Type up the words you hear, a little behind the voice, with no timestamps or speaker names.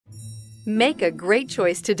Make a great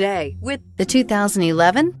choice today with the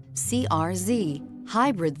 2011 CR-Z.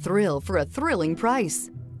 Hybrid thrill for a thrilling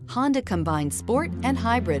price. Honda combines sport and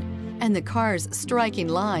hybrid, and the car's striking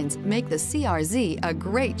lines make the CR-Z a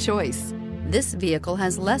great choice. This vehicle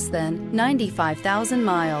has less than 95,000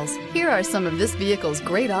 miles. Here are some of this vehicle's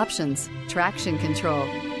great options: traction control,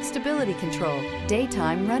 stability control,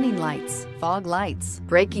 daytime running lights, fog lights,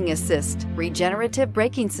 braking assist, regenerative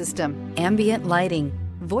braking system, ambient lighting,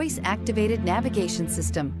 voice-activated navigation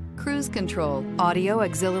system, cruise control, audio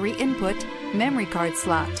auxiliary input, memory card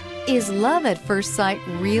slot. Is love at first sight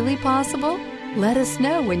really possible? Let us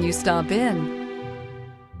know when you stop in.